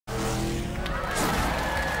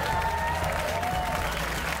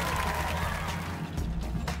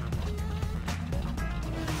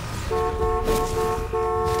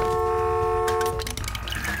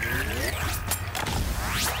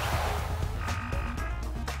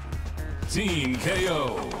Team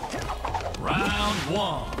KO. Round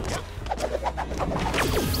one.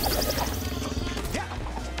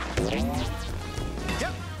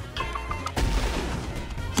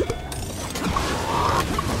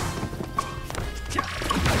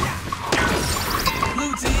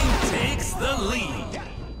 Blue team takes the lead.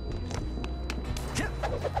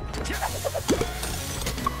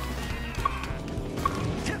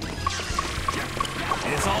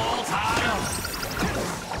 It's all tied up.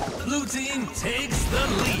 Blue team takes the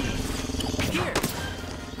lead. Here.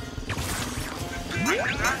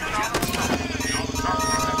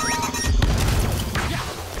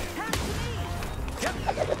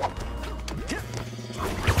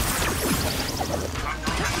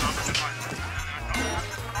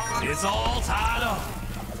 It's all tied up.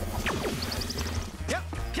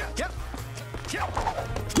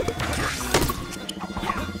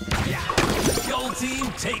 Gold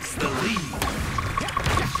team takes the lead.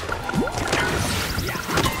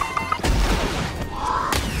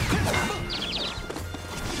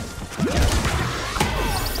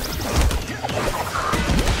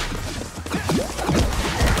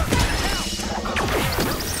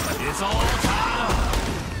 It's all tied up.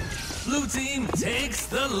 Blue team takes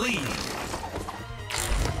the lead.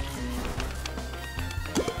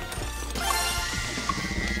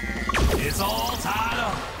 It's all tied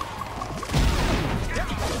up.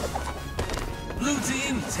 Blue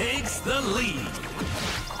team takes the lead.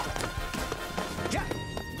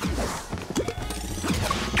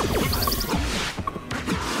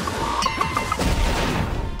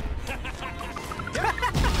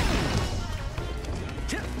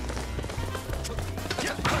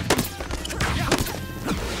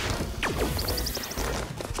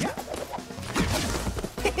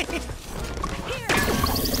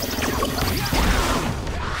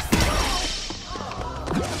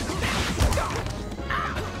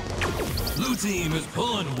 Blue team is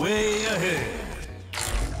pulling way ahead.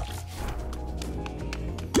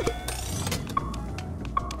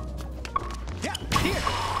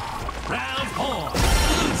 Round point,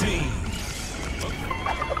 blue team.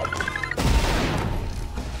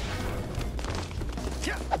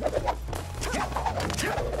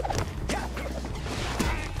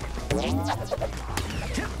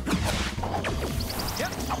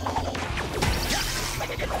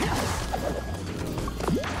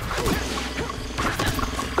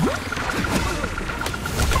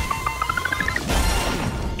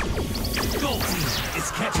 Gold team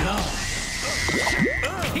is catching up.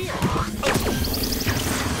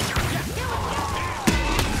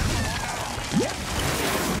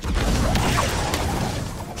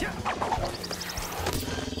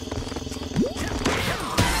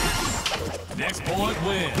 Next point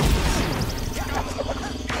wins.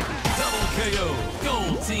 Double KO.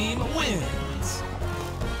 Gold team wins.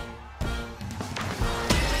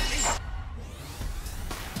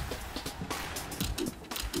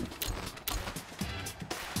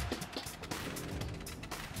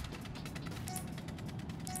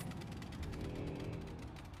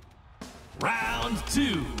 Round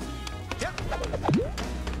two.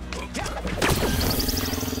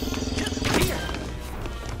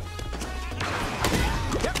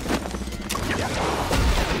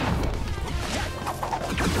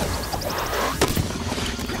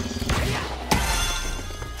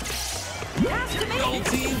 Gold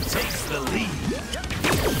team takes the lead.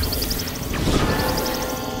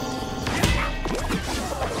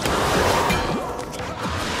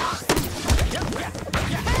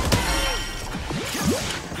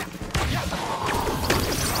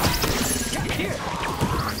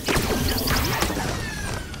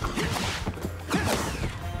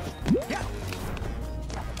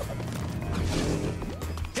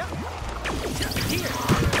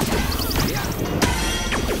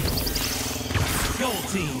 Gold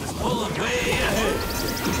team is pulling way ahead.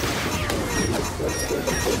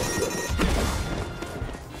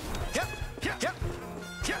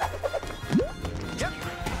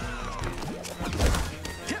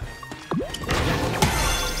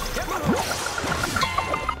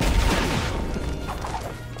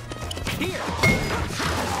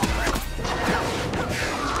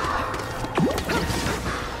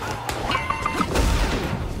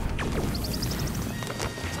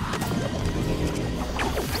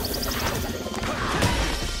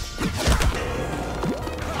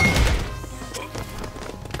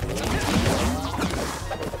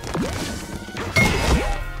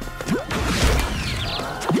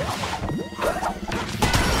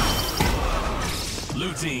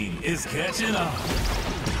 Blue team is catching up.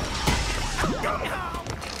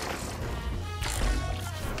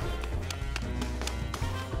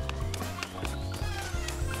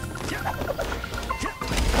 Yeah.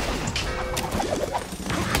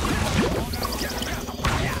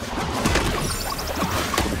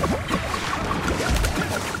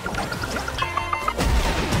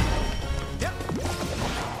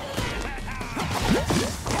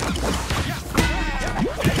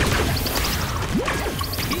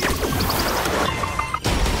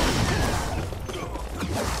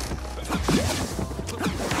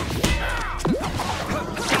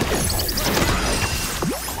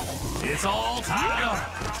 It's all tied up.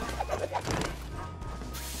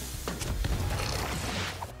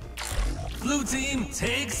 Blue team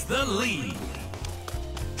takes the lead.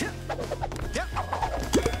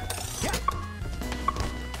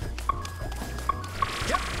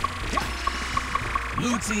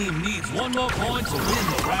 Blue team needs one more point to win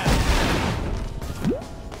the round.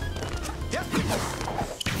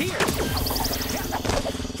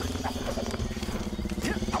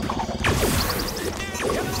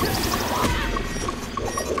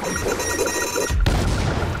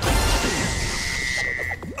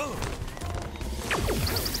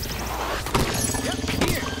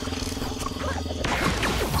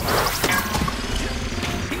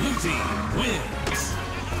 Blue team wins.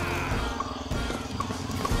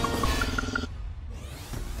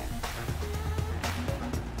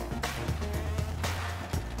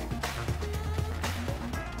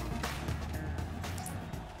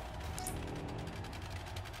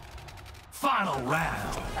 Final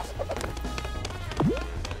round.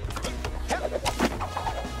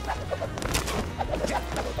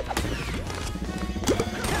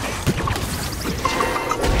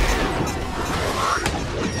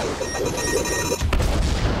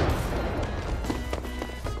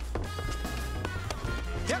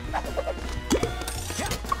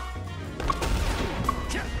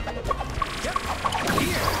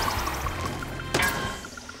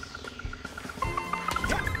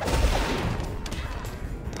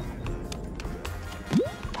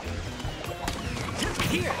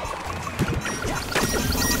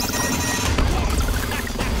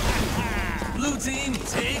 Blue team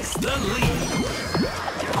takes the lead.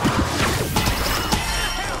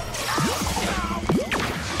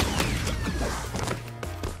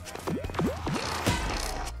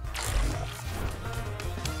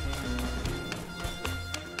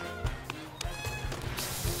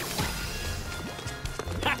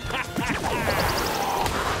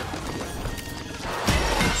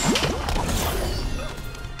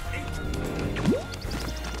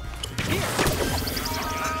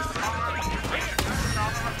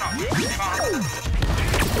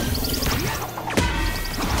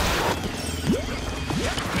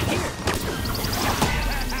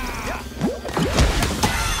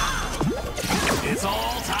 It's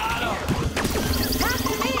all tied up.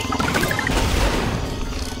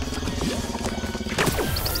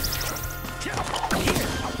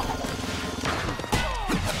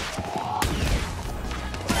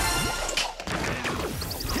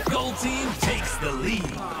 Gold team takes the lead.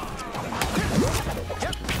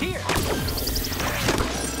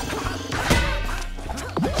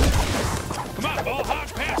 Come on, ball hog,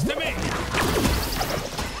 pass to me.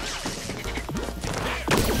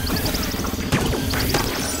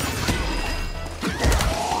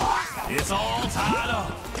 It's all tied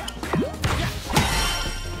up.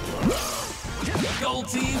 Gold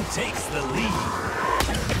team takes the lead.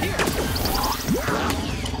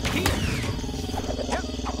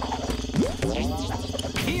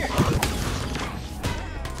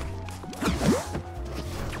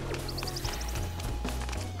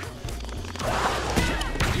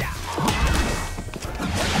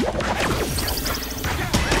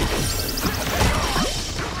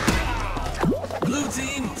 Blue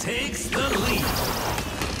team takes the lead.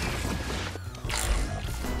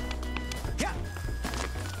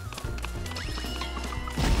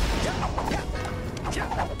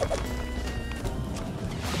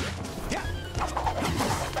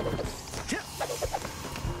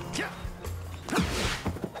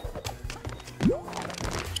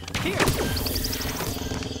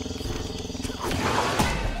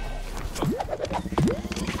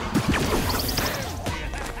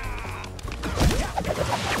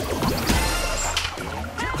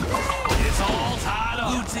 It's all tied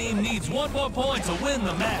up. Blue team needs one more point to win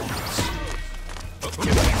the match.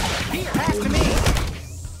 Here, pass to me.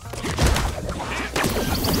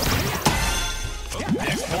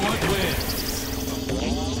 Next point wins.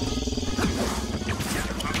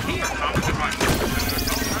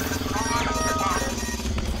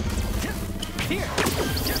 Here.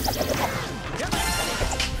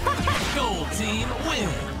 Gold team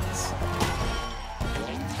wins.